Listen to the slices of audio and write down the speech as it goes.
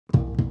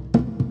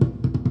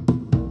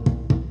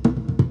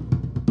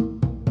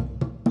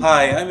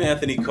Hi, I'm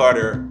Anthony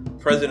Carter,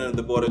 President of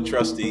the Board of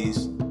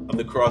Trustees of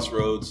the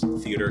Crossroads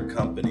Theater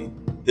Company.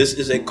 This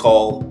is a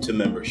call to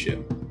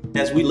membership.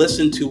 As we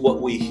listen to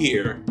what we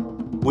hear,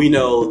 we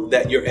know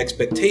that your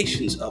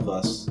expectations of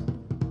us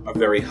are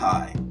very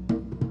high,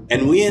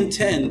 and we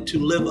intend to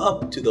live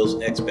up to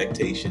those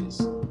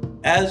expectations.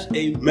 As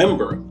a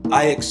member,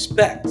 I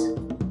expect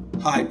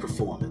high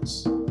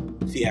performance,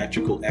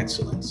 theatrical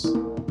excellence,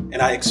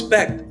 and I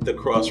expect the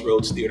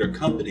Crossroads Theater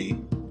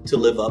Company to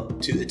live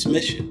up to its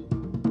mission.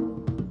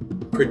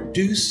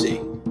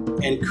 Producing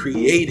and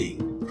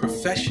creating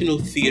professional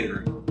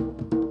theater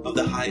of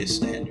the highest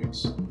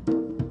standards.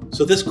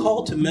 So this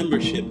call to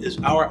membership is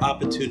our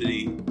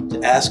opportunity to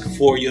ask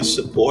for your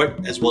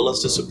support as well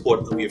as the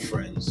support of your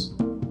friends.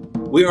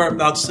 We are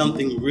about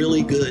something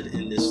really good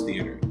in this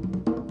theater.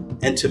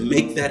 And to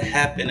make that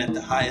happen at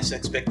the highest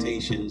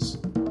expectations,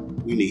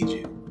 we need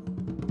you.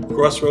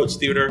 Crossroads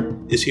Theater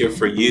is here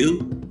for you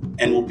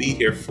and will be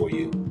here for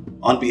you.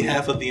 On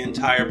behalf of the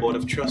entire Board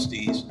of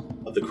Trustees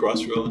of the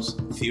Crossroads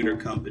Theater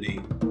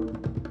Company,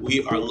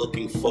 we are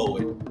looking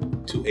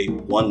forward to a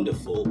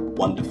wonderful,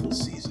 wonderful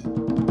season.